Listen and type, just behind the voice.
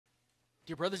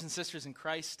Dear brothers and sisters in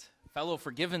Christ, fellow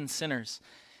forgiven sinners,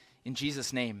 in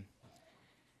Jesus' name.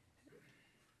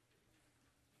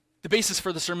 The basis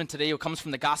for the sermon today comes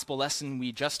from the gospel lesson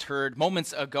we just heard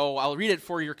moments ago. I'll read it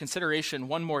for your consideration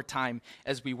one more time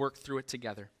as we work through it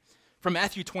together. From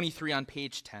Matthew 23 on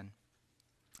page 10.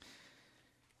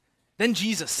 Then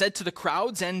Jesus said to the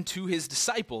crowds and to his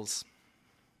disciples,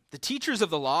 "The teachers of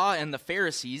the law and the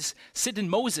Pharisees sit in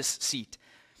Moses' seat.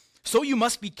 So you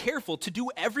must be careful to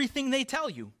do everything they tell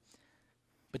you.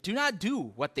 But do not do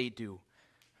what they do,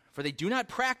 for they do not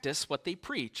practice what they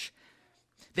preach.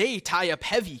 They tie up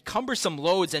heavy, cumbersome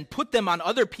loads and put them on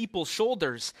other people's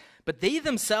shoulders, but they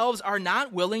themselves are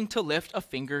not willing to lift a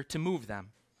finger to move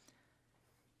them.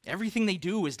 Everything they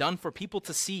do is done for people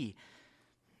to see.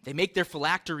 They make their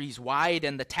phylacteries wide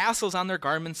and the tassels on their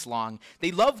garments long.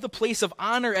 They love the place of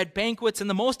honor at banquets and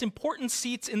the most important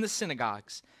seats in the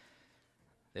synagogues.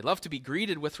 They love to be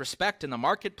greeted with respect in the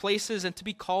marketplaces and to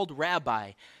be called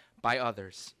rabbi by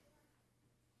others.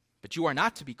 But you are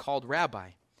not to be called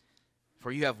rabbi,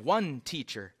 for you have one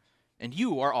teacher, and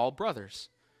you are all brothers.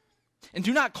 And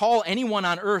do not call anyone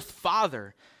on earth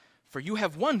father, for you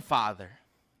have one Father,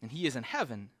 and he is in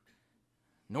heaven.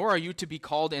 Nor are you to be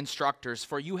called instructors,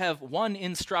 for you have one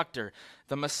instructor,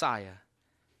 the Messiah.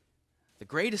 The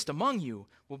greatest among you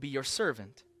will be your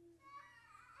servant.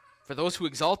 For those who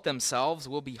exalt themselves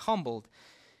will be humbled,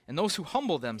 and those who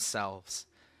humble themselves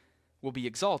will be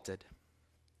exalted."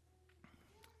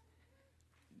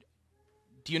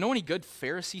 Do you know any good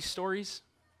Pharisee stories?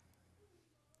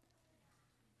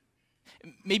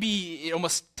 Maybe it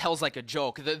almost tells like a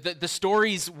joke. The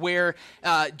stories where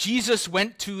Jesus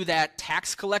went to that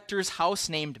tax collector's house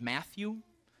named Matthew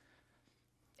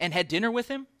and had dinner with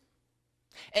him.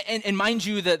 And mind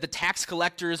you, the tax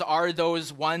collectors are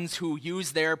those ones who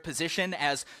use their position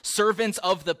as servants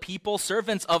of the people,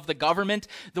 servants of the government,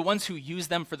 the ones who use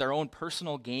them for their own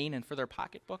personal gain and for their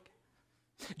pocketbook.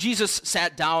 Jesus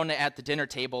sat down at the dinner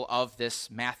table of this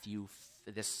Matthew,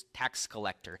 this tax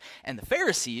collector. And the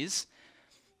Pharisees,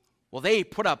 well, they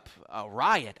put up a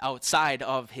riot outside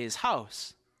of his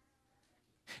house.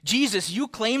 "Jesus, you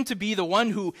claim to be the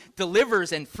one who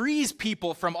delivers and frees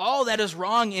people from all that is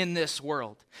wrong in this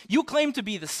world. You claim to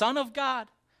be the Son of God,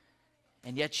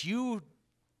 and yet you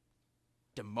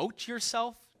demote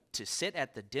yourself to sit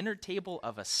at the dinner table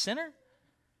of a sinner?"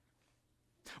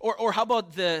 Or how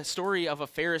about the story of a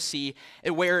Pharisee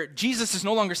where Jesus is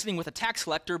no longer sitting with a tax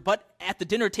collector, but at the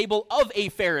dinner table of a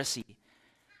Pharisee,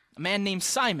 a man named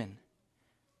Simon.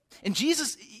 And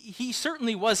Jesus, he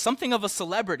certainly was something of a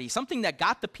celebrity, something that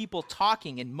got the people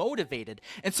talking and motivated.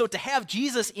 And so to have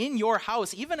Jesus in your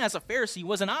house, even as a Pharisee,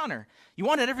 was an honor. You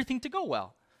wanted everything to go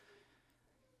well.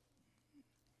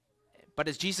 But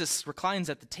as Jesus reclines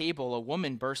at the table, a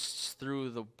woman bursts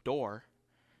through the door,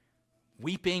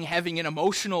 weeping, having an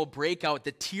emotional breakout,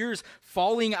 the tears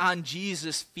falling on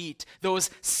Jesus' feet,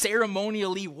 those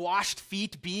ceremonially washed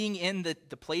feet being in the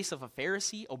place of a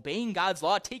Pharisee, obeying God's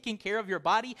law, taking care of your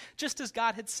body, just as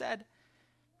God had said.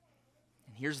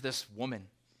 And here's this woman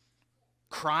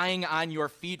crying on your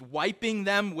feet, wiping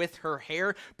them with her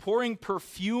hair, pouring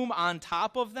perfume on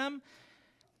top of them.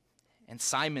 And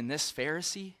Simon, this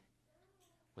Pharisee,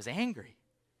 was angry.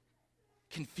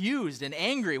 Confused and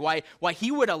angry why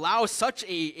he would allow such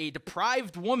a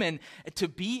deprived woman to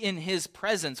be in his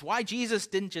presence, why Jesus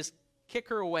didn't just kick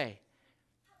her away.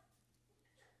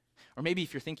 Or maybe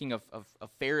if you're thinking of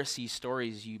Pharisee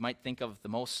stories, you might think of the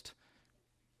most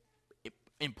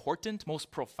important, most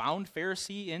profound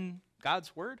Pharisee in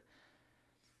God's Word.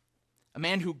 A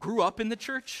man who grew up in the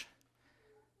church,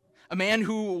 a man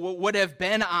who would have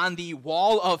been on the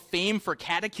wall of fame for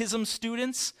catechism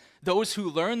students, those who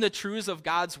learned the truths of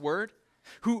God's word,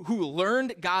 who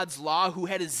learned God's law, who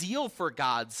had a zeal for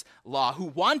God's law, who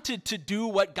wanted to do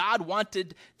what God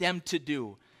wanted them to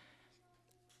do.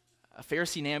 A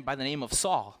Pharisee by the name of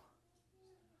Saul,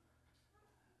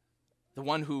 the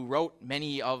one who wrote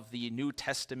many of the New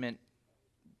Testament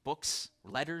books,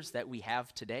 letters that we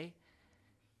have today.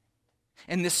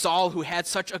 And this Saul who had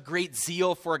such a great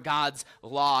zeal for God's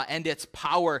law and its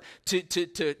power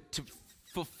to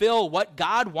fulfill what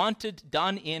God wanted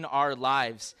done in our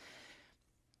lives.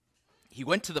 He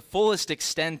went to the fullest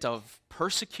extent of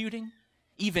persecuting,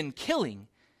 even killing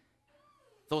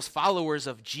those followers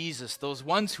of Jesus, those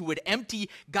ones who would empty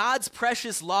God's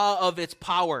precious law of its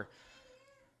power.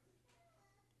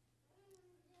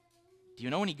 Do you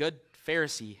know any good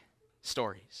Pharisee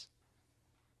stories?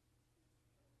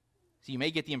 So you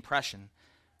may get the impression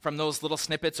from those little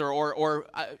snippets or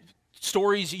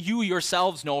stories you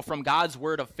yourselves know from God's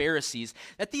word of Pharisees,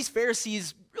 that these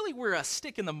Pharisees really were a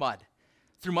stick in the mud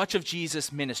through much of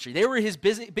Jesus' ministry. They were his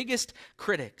biggest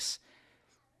critics.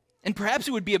 And perhaps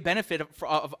it would be a benefit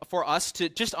for us to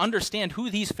just understand who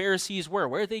these Pharisees were,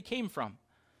 where they came from.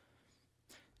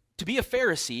 To be a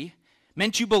Pharisee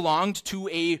meant you belonged to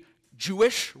a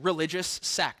Jewish religious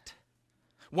sect,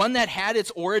 one that had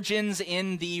its origins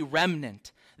in the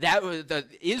remnant, that was the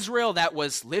Israel that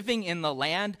was living in the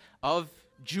land of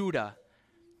Judah,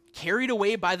 carried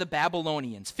away by the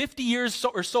Babylonians. 50 years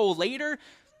or so later,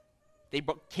 they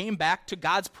came back to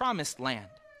God's promised land.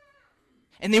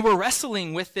 And they were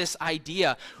wrestling with this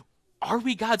idea, are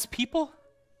we God's people?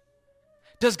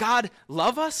 Does God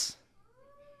love us?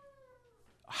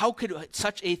 How could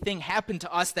such a thing happen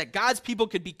to us that God's people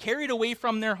could be carried away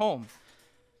from their home?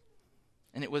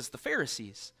 And it was the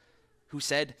Pharisees who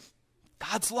said,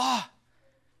 God's law.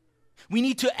 We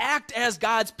need to act as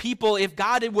God's people if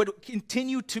God would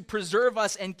continue to preserve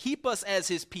us and keep us as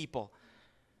his people.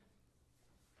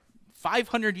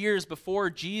 500 years before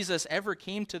Jesus ever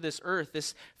came to this earth,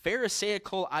 this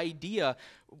Pharisaical idea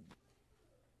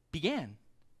began.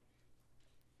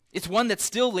 It's one that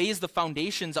still lays the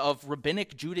foundations of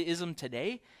rabbinic Judaism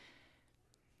today.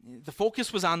 The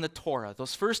focus was on the Torah,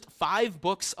 those first 5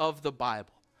 books of the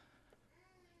Bible.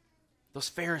 Those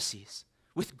Pharisees,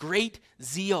 with great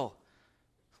zeal,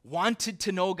 wanted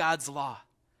to know God's law.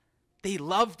 They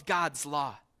loved God's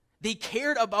law. They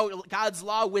cared about God's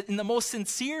law in the most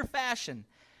sincere fashion.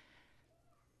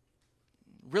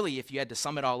 Really, if you had to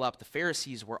sum it all up, the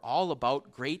Pharisees were all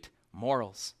about great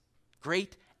morals,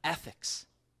 great ethics.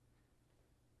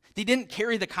 They didn't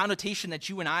carry the connotation that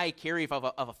you and I carry of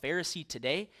a Pharisee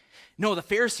today. No, the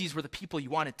Pharisees were the people you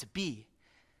wanted to be.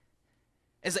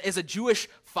 As a Jewish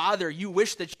father, you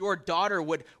wish that your daughter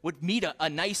would meet a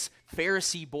nice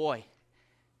Pharisee boy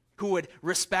who would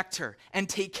respect her and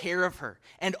take care of her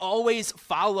and always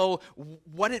follow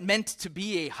what it meant to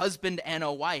be a husband and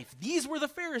a wife. These were the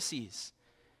Pharisees.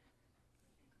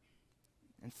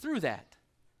 And through that,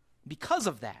 because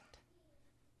of that,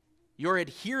 your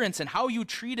adherence and how you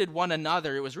treated one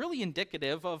another, it was really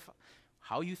indicative of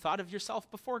how you thought of yourself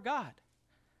before God.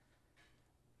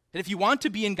 That if you want to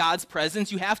be in God's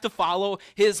presence, you have to follow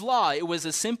his law. It was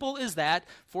as simple as that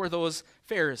for those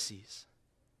Pharisees.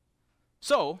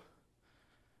 So,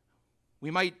 we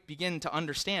might begin to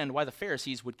understand why the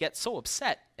Pharisees would get so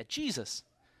upset at Jesus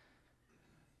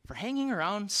for hanging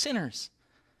around sinners,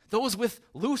 those with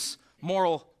loose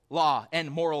moral law and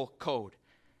moral code.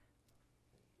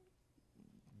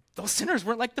 Those sinners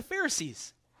weren't like the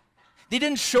Pharisees. They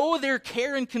didn't show their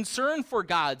care and concern for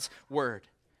God's word,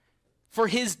 for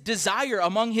his desire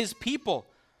among his people.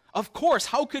 Of course,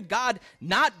 how could God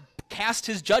not cast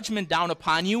his judgment down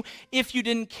upon you if you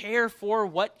didn't care for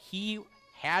what he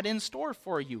had in store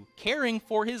for you, caring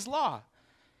for his law?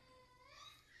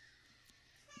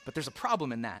 But there's a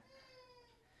problem in that.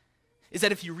 Is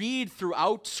that if you read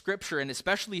throughout Scripture, and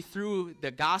especially through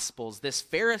the Gospels, this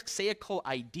Pharisaical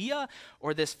idea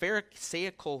or this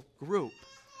Pharisaical group,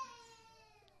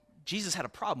 Jesus had a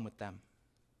problem with them.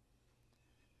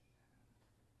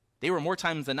 They were more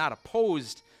times than not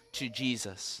opposed to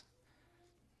Jesus.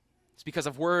 It's because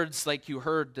of words like you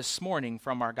heard this morning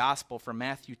from our Gospel from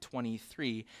Matthew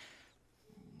 23.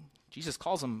 Jesus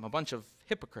calls them a bunch of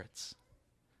hypocrites.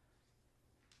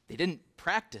 They didn't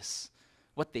practice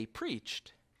what they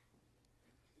preached.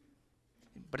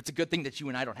 But it's a good thing that you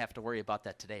and I don't have to worry about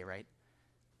that today, right?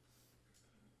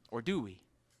 Or do we?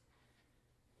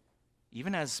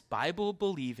 Even as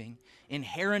Bible-believing,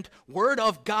 inherent Word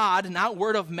of God, not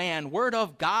Word of man, Word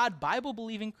of God,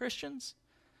 Bible-believing Christians?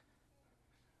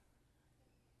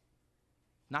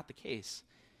 Not the case.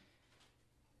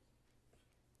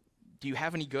 Do you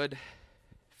have any good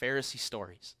Pharisee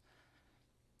stories?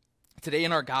 Today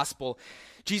in our gospel,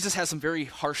 Jesus has some very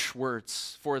harsh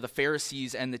words for the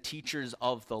Pharisees and the teachers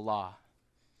of the law.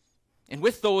 And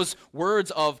with those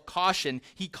words of caution,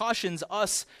 he cautions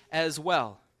us as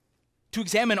well to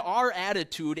examine our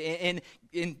attitude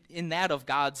in that of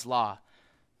God's law,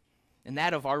 in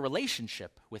that of our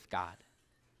relationship with God.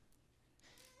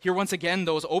 Hear once again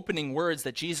those opening words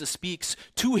that Jesus speaks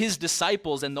to his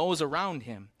disciples and those around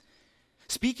him.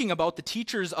 Speaking about the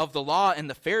teachers of the law and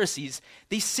the Pharisees,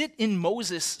 they sit in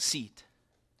Moses' seat.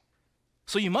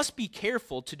 So you must be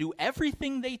careful to do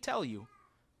everything they tell you.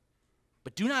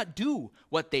 But do not do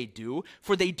what they do,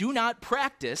 for they do not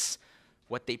practice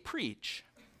what they preach.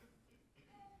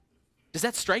 Does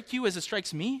that strike you as it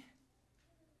strikes me?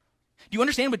 Do you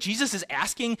understand what Jesus is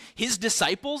asking his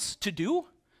disciples to do?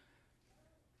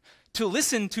 To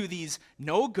listen to these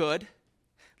no good,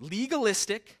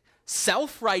 legalistic,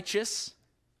 self-righteous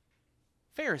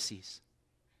Pharisees.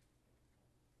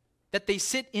 That they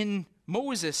sit in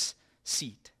Moses'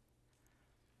 seat.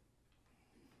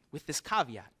 With this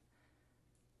caveat: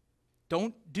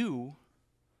 don't do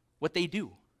what they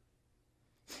do.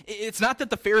 It's not that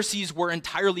the Pharisees were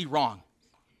entirely wrong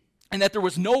and that there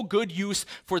was no good use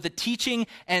for the teaching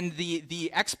and the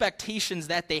expectations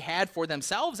that they had for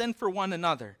themselves and for one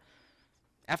another.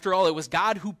 After all, it was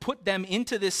God who put them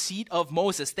into this seat of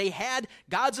Moses. They had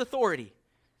God's authority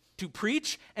to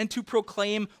preach and to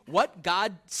proclaim what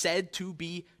God said to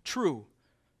be true.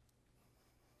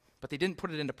 But they didn't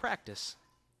put it into practice.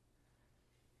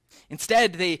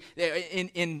 Instead,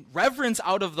 in reverence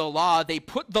out of the law, they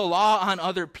put the law on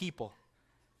other people.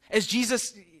 As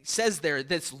Jesus says there,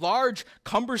 this large,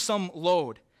 cumbersome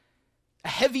load, a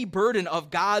heavy burden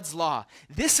of God's law.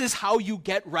 This is how you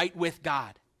get right with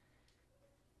God.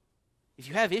 If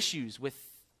you have issues with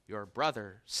your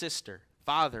brother, sister,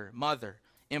 father, mother,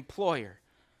 employer,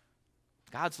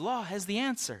 God's law has the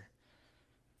answer.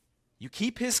 You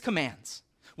keep his commands.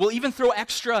 We'll even throw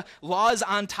extra laws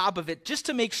on top of it just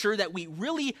to make sure that we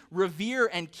really revere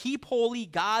and keep holy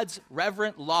God's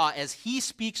reverent law as he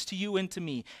speaks to you and to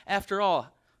me. After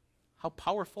all, how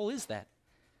powerful is that?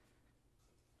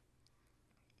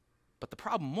 But the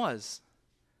problem was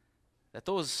that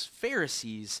those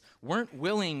Pharisees weren't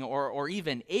willing or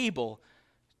even able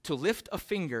to lift a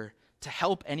finger to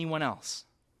help anyone else.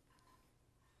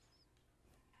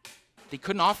 They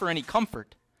couldn't offer any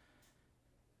comfort.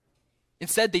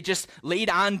 Instead, they just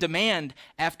laid on demand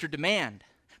after demand,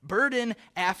 burden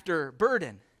after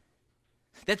burden.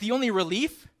 That the only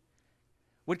relief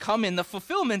would come in the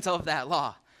fulfillment of that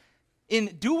law,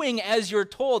 in doing as you're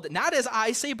told, not as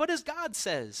I say, but as God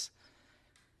says.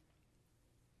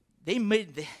 And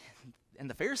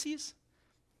the Pharisees,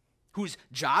 whose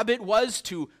job it was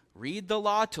to read the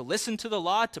law, to listen to the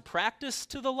law, to practice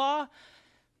to the law,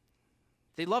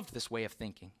 they loved this way of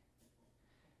thinking.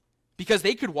 Because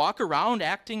they could walk around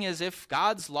acting as if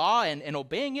God's law and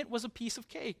obeying it was a piece of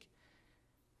cake.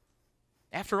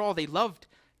 After all, they loved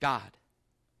God.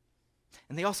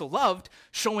 And they also loved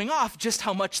showing off just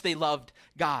how much they loved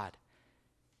God.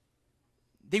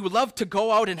 They would love to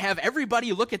go out and have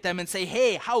everybody look at them and say,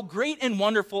 hey, how great and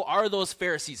wonderful are those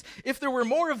Pharisees. If there were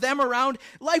more of them around,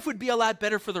 life would be a lot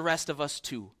better for the rest of us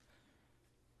too.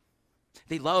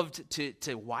 They loved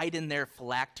to widen their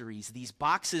phylacteries, these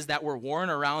boxes that were worn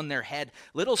around their head,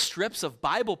 little strips of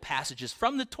Bible passages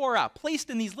from the Torah placed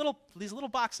in these little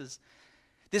boxes.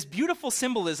 This beautiful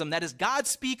symbolism that as God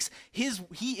speaks,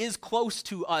 he is close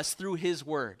to us through his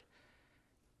word.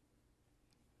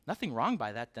 Nothing wrong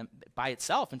by that by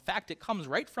itself. In fact, it comes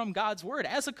right from God's word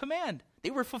as a command.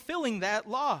 They were fulfilling that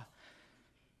law.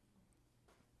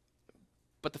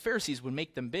 But the Pharisees would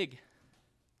make them big,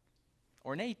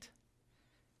 ornate,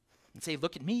 and say,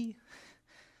 look at me.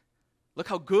 Look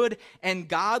how good and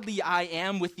godly I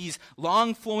am with these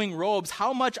long flowing robes,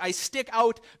 how much I stick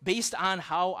out based on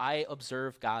how I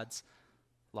observe God's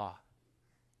law.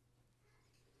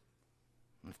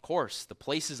 And of course, the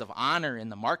places of honor in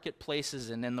the marketplaces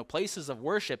and in the places of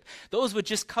worship, those would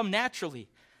just come naturally.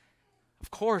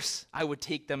 Of course, I would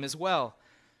take them as well.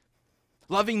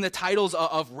 Loving the titles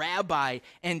of rabbi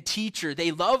and teacher,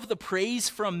 they love the praise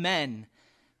from men.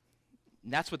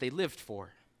 And that's what they lived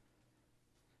for.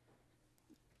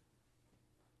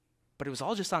 But it was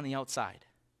all just on the outside.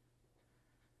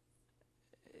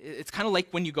 It's kind of like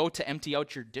when you go to empty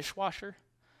out your dishwasher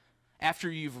after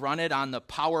you've run it on the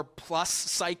Power Plus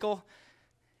cycle,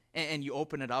 and you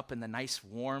open it up and the nice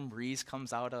warm breeze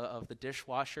comes out of the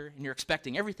dishwasher, and you're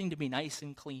expecting everything to be nice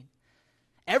and clean.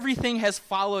 Everything has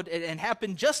followed and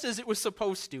happened just as it was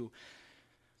supposed to,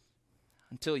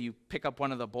 until you pick up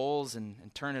one of the bowls and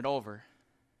turn it over,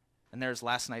 and there's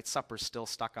last night's supper still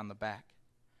stuck on the back.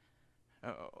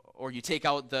 Or you take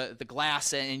out the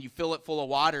glass and you fill it full of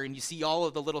water and you see all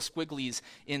of the little squigglies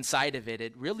inside of it.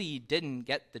 It really didn't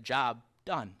get the job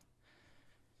done.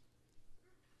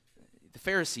 The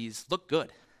Pharisees looked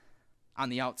good on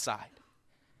the outside.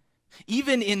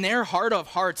 Even in their heart of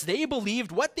hearts, they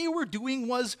believed what they were doing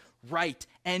was right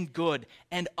and good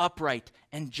and upright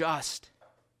and just.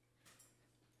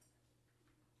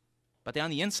 But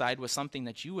on the inside was something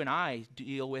that you and I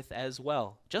deal with as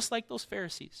well, just like those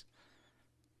Pharisees.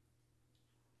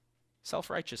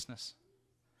 Self-righteousness.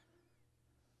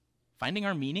 Finding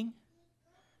our meaning,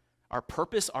 our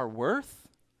purpose, our worth,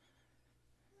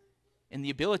 and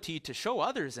the ability to show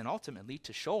others and ultimately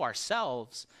to show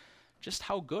ourselves just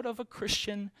how good of a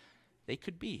Christian they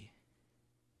could be.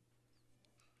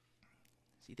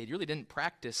 See, they really didn't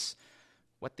practice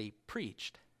what they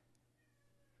preached.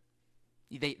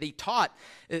 They taught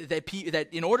that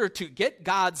in order to get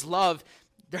God's love,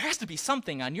 there has to be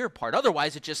something on your part.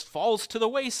 Otherwise, it just falls to the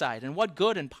wayside. And what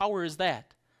good and power is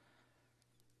that?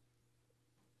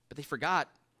 But they forgot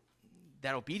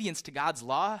that obedience to God's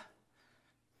law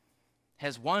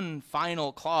has one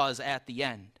final clause at the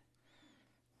end.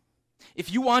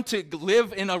 If you want to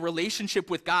live in a relationship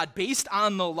with God based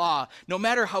on the law, no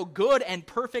matter how good and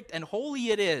perfect and holy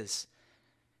it is,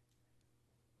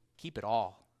 keep it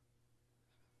all.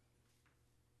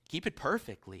 Keep it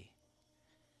perfectly.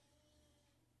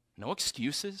 No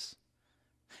excuses.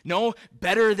 No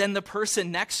better than the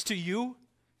person next to you,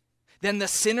 than the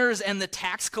sinners and the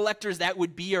tax collectors that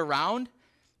would be around.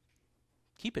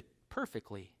 Keep it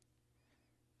perfectly.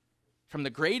 From the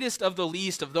greatest of the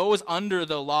least of those under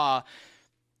the law,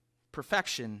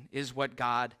 perfection is what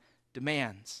God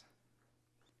demands.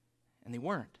 And they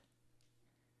weren't.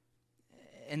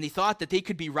 And they thought that they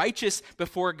could be righteous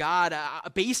before God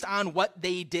based on what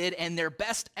they did and their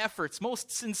best efforts, most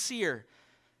sincere.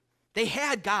 They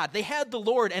had God. They had the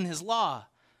Lord and his law.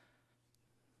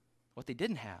 What they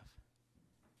didn't have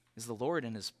is the Lord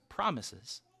and his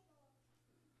promises.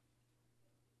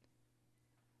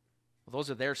 Well, those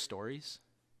are their stories.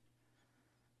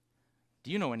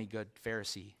 Do you know any good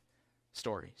Pharisee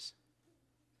stories?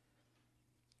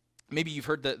 Maybe you've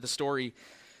heard the story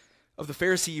of the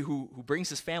Pharisee who brings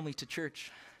his family to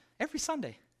church every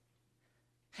Sunday.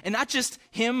 And not just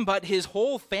him, but his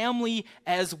whole family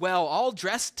as well, all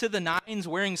dressed to the nines,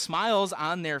 wearing smiles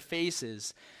on their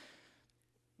faces.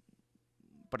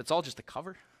 But it's all just a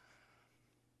cover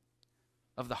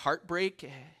of the heartbreak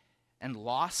and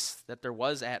loss that there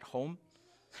was at home.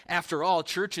 After all,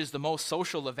 church is the most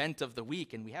social event of the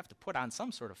week, and we have to put on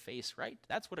some sort of face, right?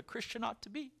 That's what a Christian ought to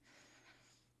be.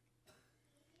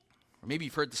 Or maybe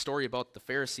you've heard the story about the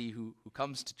Pharisee who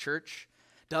comes to church,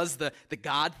 does the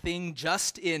God thing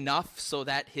just enough so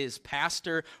that his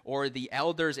pastor or the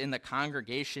elders in the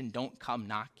congregation don't come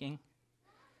knocking.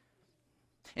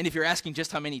 And if you're asking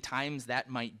just how many times that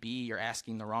might be, you're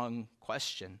asking the wrong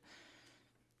question.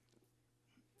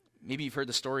 Maybe you've heard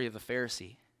the story of the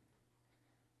Pharisee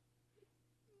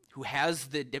who has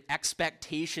the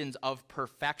expectations of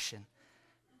perfection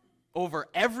over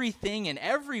everything and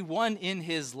everyone in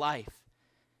his life.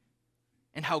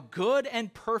 And how good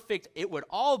and perfect it would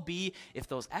all be if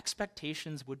those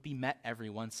expectations would be met every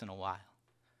once in a while.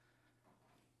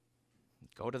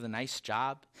 Go to the nice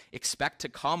job, expect to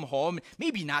come home,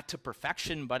 maybe not to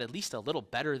perfection, but at least a little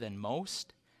better than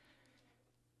most.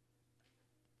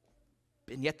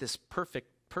 And yet this perfect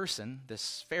person,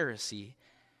 this Pharisee,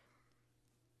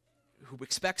 who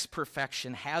expects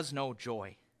perfection, has no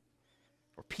joy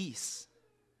or peace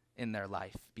in their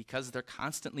life because they're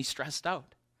constantly stressed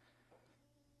out.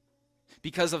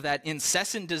 Because of that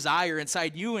incessant desire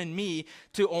inside you and me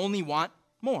to only want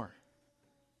more.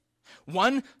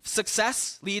 One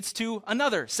success leads to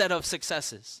another set of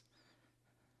successes.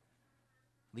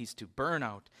 Leads to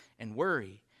burnout and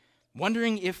worry,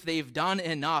 wondering if they've done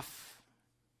enough,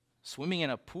 swimming in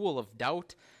a pool of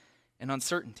doubt and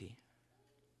uncertainty.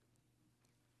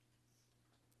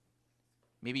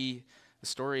 Maybe the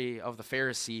story of the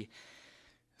Pharisee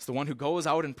is the one who goes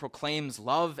out and proclaims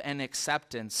love and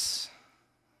acceptance,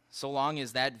 so long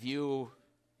as that view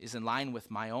is in line with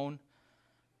my own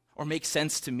or makes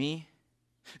sense to me.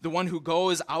 The one who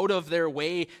goes out of their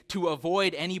way to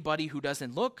avoid anybody who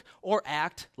doesn't look or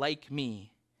act like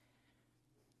me.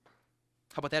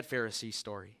 How about that Pharisee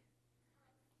story?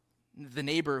 The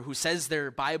neighbor who says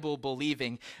they're Bible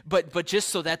believing, but just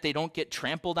so that they don't get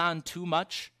trampled on too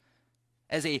much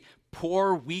as a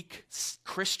poor, weak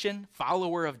Christian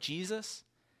follower of Jesus.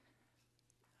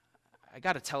 I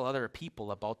got to tell other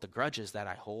people about the grudges that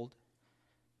I hold.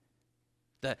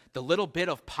 The little bit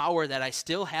of power that I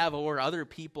still have over other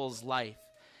people's life.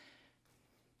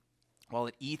 While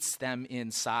it eats them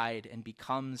inside and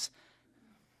becomes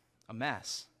a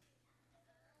mess.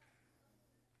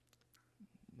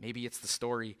 Maybe it's the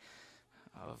story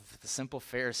of the simple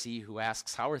Pharisee who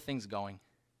asks, how are things going?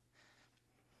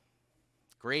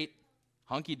 Great,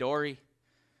 hunky-dory.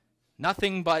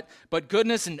 Nothing but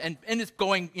goodness, and it's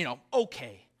going,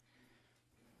 okay.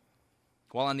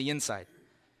 While on the inside,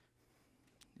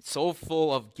 it's so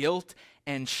full of guilt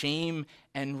and shame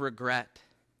and regret.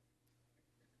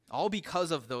 All because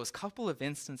of those couple of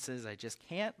instances I just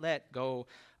can't let go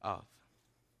of.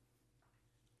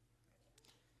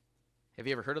 Have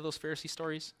you ever heard of those Pharisee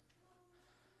stories?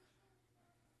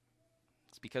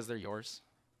 It's because they're yours,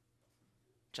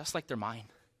 just like they're mine.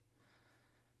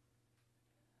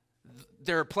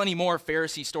 There are plenty more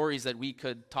Pharisee stories that we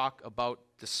could talk about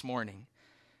this morning.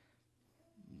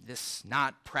 This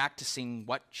not practicing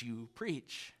what you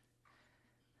preach.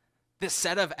 this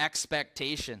set of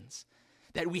expectations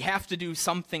that we have to do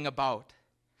something about,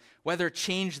 whether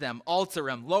change them, alter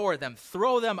them, lower them,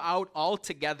 throw them out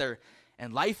altogether,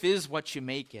 and life is what you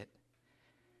make it.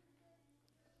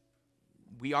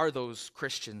 We are those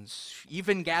Christians,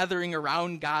 even gathering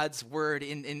around God's word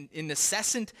in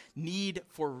incessant need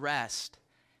for rest.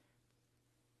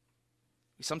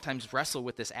 We sometimes wrestle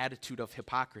with this attitude of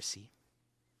hypocrisy.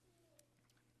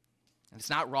 And it's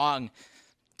not wrong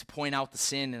to point out the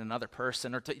sin in another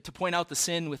person or to point out the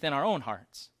sin within our own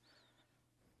hearts.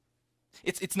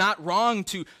 It's not wrong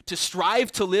to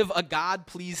strive to live a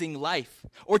God-pleasing life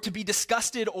or to be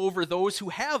disgusted over those who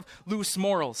have loose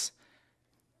morals,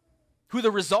 who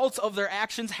the results of their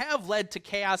actions have led to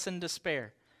chaos and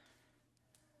despair.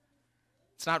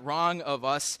 It's not wrong of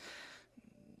us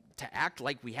to act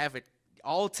like we have it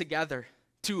all together,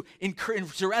 to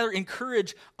rather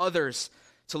encourage others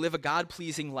to live a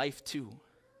God-pleasing life too.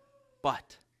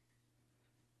 But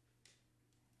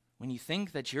when you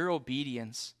think that your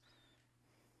obedience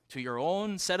to your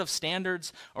own set of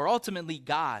standards or ultimately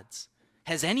God's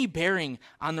has any bearing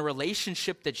on the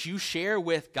relationship that you share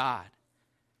with God,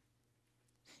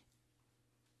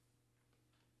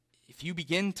 if you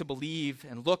begin to believe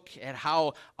and look at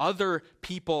how other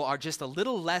people are just a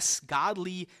little less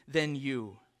godly than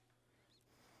you,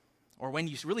 or when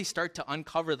you really start to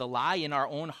uncover the lie in our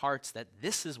own hearts that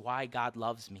this is why God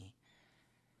loves me,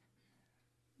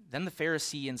 then the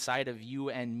Pharisee inside of you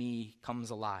and me comes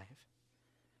alive.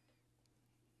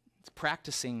 It's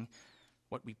practicing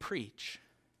what we preach.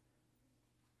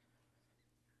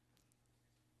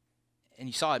 And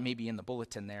you saw it maybe in the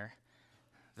bulletin there.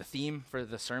 The theme for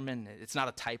the sermon, it's not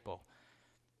a typo.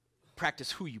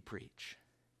 Practice who you preach.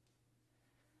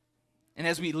 And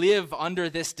as we live under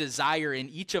this desire in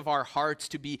each of our hearts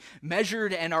to be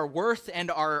measured and our worth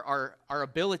and our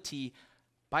ability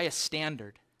by a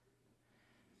standard,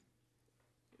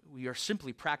 we are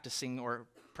simply practicing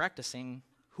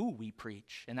who we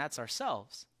preach, and that's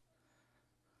ourselves.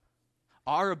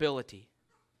 Our ability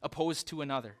opposed to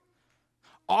another.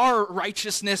 Our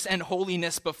righteousness and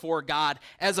holiness before God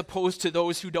as opposed to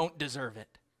those who don't deserve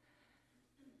it.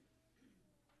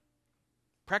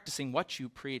 Practicing what you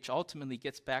preach ultimately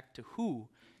gets back to who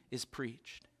is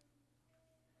preached.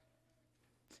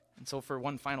 And so for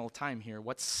one final time here,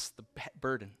 what's the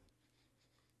burden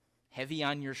heavy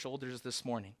on your shoulders this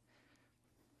morning?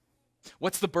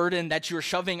 What's the burden that you're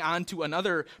shoving onto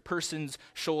another person's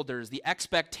shoulders? The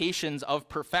expectations of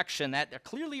perfection that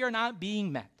clearly are not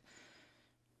being met.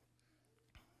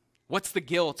 What's the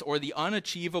guilt or the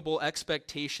unachievable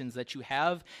expectations that you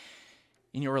have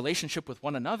in your relationship with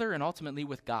one another and ultimately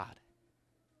with God?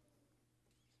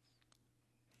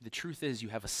 The truth is you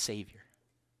have a Savior.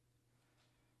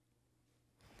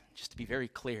 Just to be very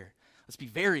clear, let's be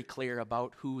very clear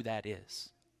about who that is.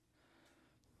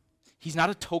 He's not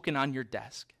a token on your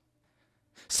desk.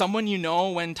 Someone you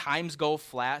know when times go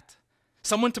flat.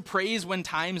 Someone to praise when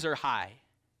times are high.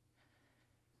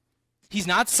 He's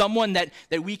not someone that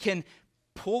we can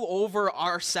pull over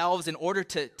ourselves in order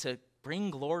to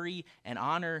bring glory and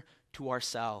honor to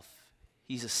ourselves.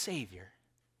 He's a Savior.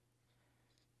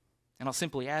 And I'll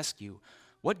simply ask you,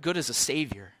 what good is a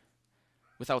Savior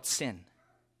without sin?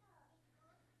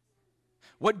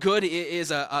 What good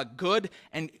is a good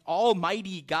and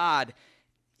almighty God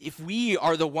if we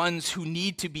are the ones who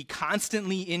need to be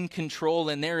constantly in control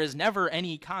and there is never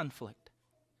any conflict?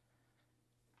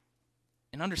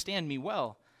 And understand me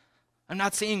well. I'm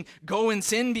not saying go and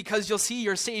sin because you'll see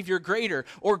your Savior greater,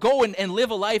 or go and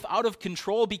live a life out of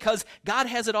control because God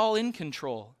has it all in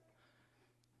control.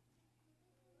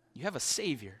 You have a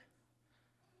Savior.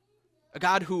 A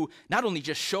God who not only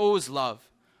just shows love,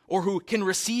 or who can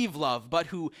receive love, but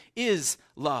who is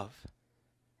love.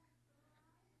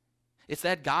 It's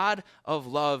that God of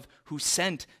love who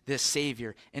sent this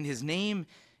Savior, and his name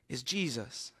is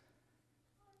Jesus,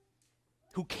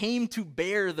 who came to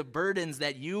bear the burdens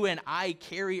that you and I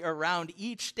carry around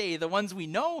each day, the ones we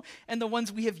know and the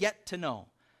ones we have yet to know.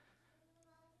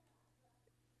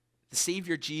 The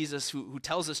Savior Jesus who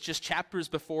tells us just chapters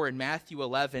before in Matthew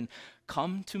 11,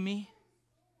 "Come to me,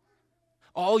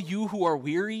 all you who are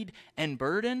wearied and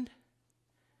burdened,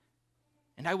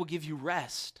 and I will give you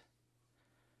rest."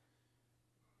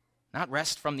 Not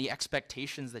rest from the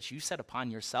expectations that you set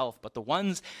upon yourself, but the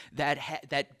ones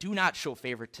that do not show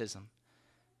favoritism.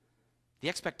 The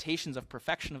expectations of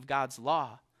perfection of God's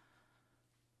law.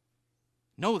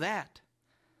 Know that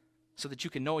so that you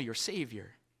can know your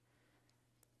Savior.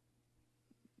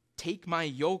 Take my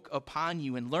yoke upon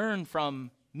you and learn from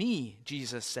me,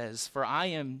 Jesus says, for I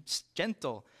am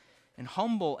gentle and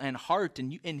humble in heart,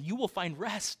 and you will find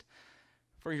rest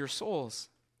for your souls.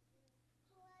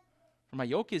 For my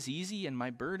yoke is easy and my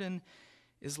burden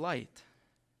is light.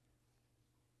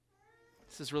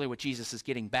 This is really what Jesus is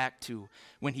getting back to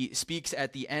when he speaks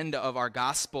at the end of our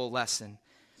gospel lesson.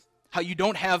 How you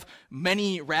don't have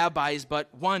many rabbis,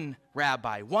 but one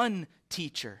rabbi, one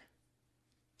teacher,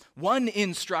 one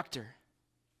instructor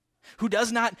who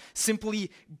does not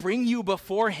simply bring you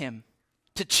before him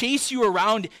to chase you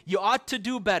around. You ought to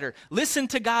do better. Listen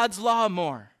to God's law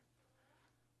more.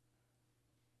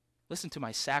 Listen to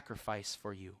my sacrifice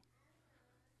for you.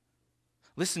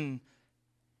 Listen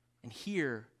and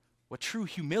hear what true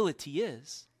humility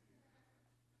is.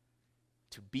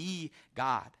 To be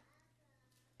God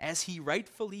as he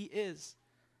rightfully is,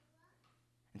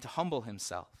 and to humble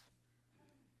himself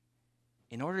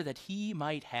in order that he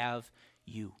might have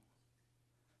you.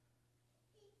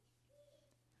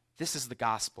 This is the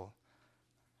gospel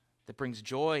that brings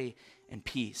joy and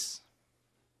peace.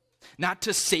 Not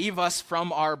to save us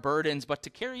from our burdens, but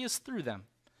to carry us through them.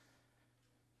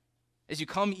 As you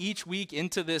come each week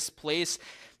into this place,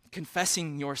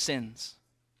 confessing your sins,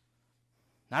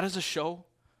 not as a show,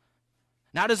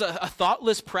 not as a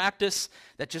thoughtless practice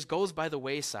that just goes by the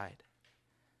wayside,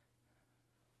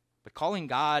 but calling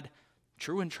God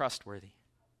true and trustworthy,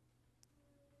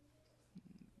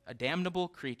 a damnable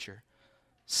creature,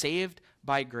 saved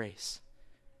by grace.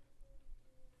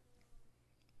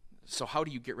 So how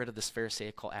do you get rid of this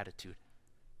Pharisaical attitude?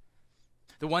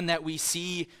 The one that we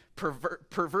see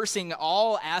perversing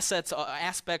all aspects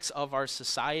of our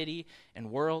society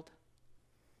and world,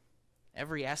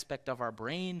 every aspect of our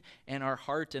brain and our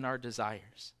heart and our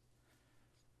desires.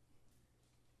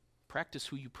 Practice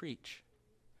who you preach.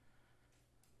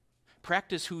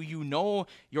 Practice who you know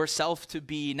yourself to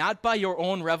be, not by your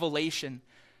own revelation,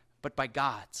 but by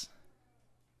God's.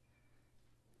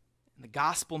 The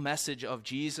gospel message of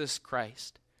Jesus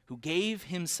Christ, who gave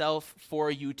himself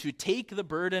for you to take the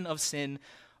burden of sin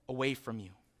away from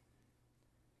you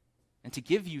and to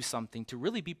give you something to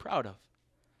really be proud of.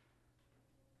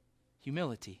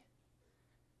 Humility,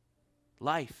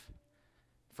 life,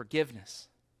 forgiveness.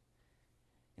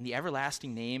 In the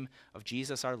everlasting name of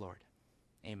Jesus our Lord,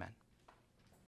 amen.